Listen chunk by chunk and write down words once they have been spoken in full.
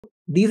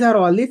these are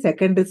all the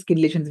secondary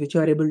skin lesions which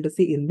you are able to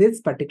see in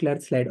this particular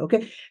slide.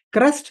 Okay,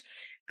 crust.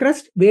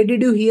 Where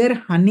did you hear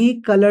honey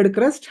colored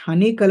crust?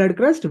 Honey colored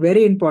crust,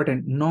 very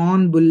important.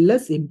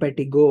 Non-bullous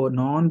impetigo.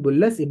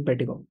 Non-bullous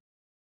impetigo.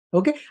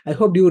 Okay, I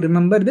hope you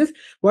remember this.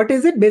 What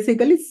is it?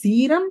 Basically,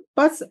 serum,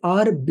 pus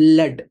or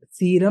blood.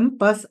 Serum,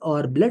 pus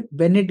or blood,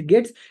 when it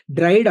gets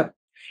dried up,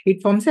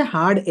 it forms a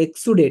hard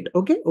exudate.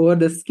 Okay, over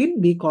the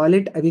skin, we call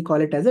it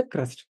as a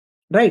crust.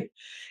 Right.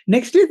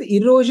 Next is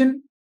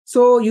erosion.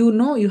 So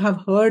you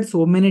have heard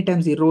so many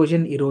times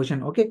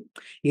erosion. Okay,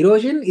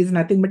 erosion is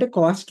nothing but a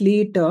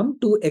costly term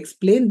to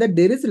explain that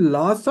there is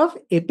loss of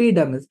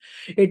epidermis,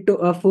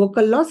 a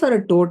focal loss or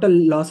a total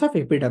loss of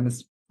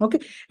epidermis. Okay,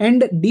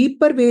 and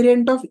deeper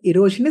variant of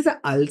erosion is an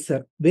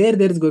ulcer, where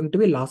there is going to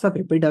be loss of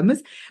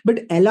epidermis, but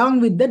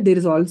along with that there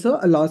is also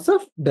a loss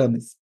of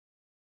dermis.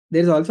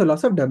 There is also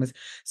loss of dermis.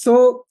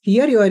 So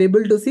here you are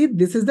able to see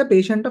this is the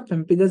patient of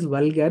Pemphigus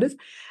vulgaris,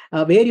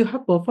 where you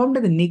have performed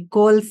the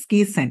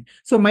Nikolsky sign.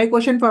 So my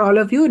question for all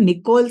of you,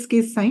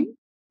 Nikolsky sign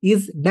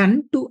is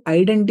done to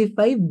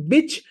identify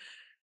which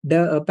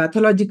the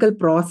pathological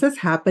process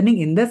happening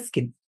in the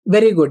skin.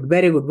 Very good,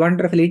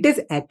 wonderful. It is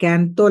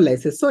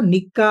acantholysis. So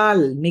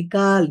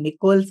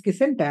Nikolsky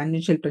sign,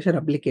 tangential pressure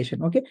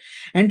application. Okay,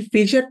 and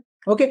fissure.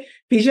 Okay,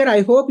 fissure,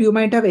 I hope you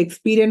might have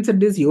experienced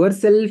this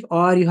yourself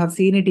or you have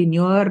seen it in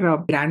your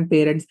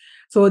grandparents.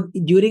 So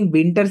during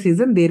winter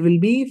season, there will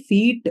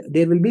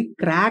be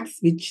cracks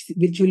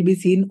which will be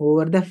seen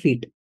over the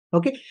feet.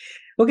 Okay.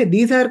 Okay,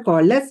 these are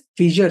called as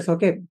fissures.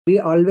 Okay, we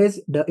always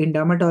in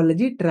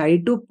dermatology try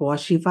to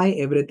poshify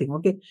everything.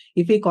 Okay,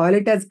 if we call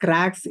it as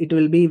cracks, it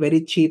will be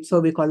very cheap. So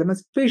we call them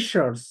as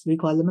fissures.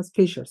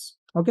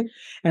 Okay,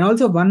 and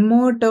also one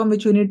more term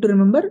which you need to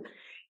remember.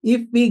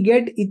 If we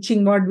get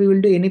itching, what we will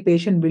do, any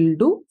patient will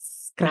do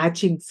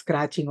scratching.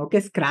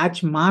 Okay,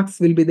 scratch marks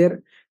will be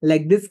there.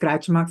 Like this,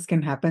 scratch marks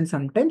can happen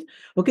sometimes.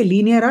 Okay,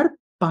 linear or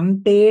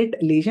punctate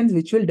lesions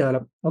which will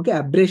develop. Okay,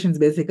 abrasions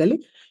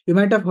basically. You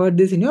might have heard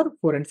this in your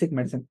forensic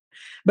medicine.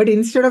 But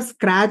instead of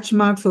scratch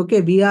marks, okay,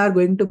 we are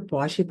going to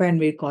poshify and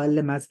we call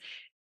them as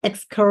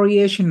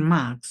excoriation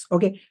marks.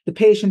 Okay, the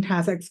patient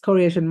has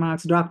excoriation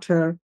marks,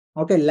 doctor.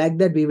 Okay, like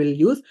that we will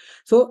use.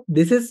 So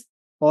this is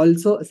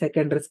also a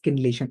secondary skin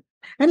lesion.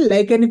 And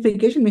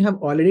lichenification we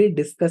have already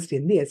discussed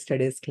in the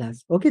yesterday's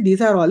class. Okay,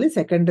 these are all the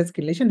secondary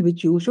skin lesions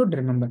which you should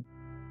remember.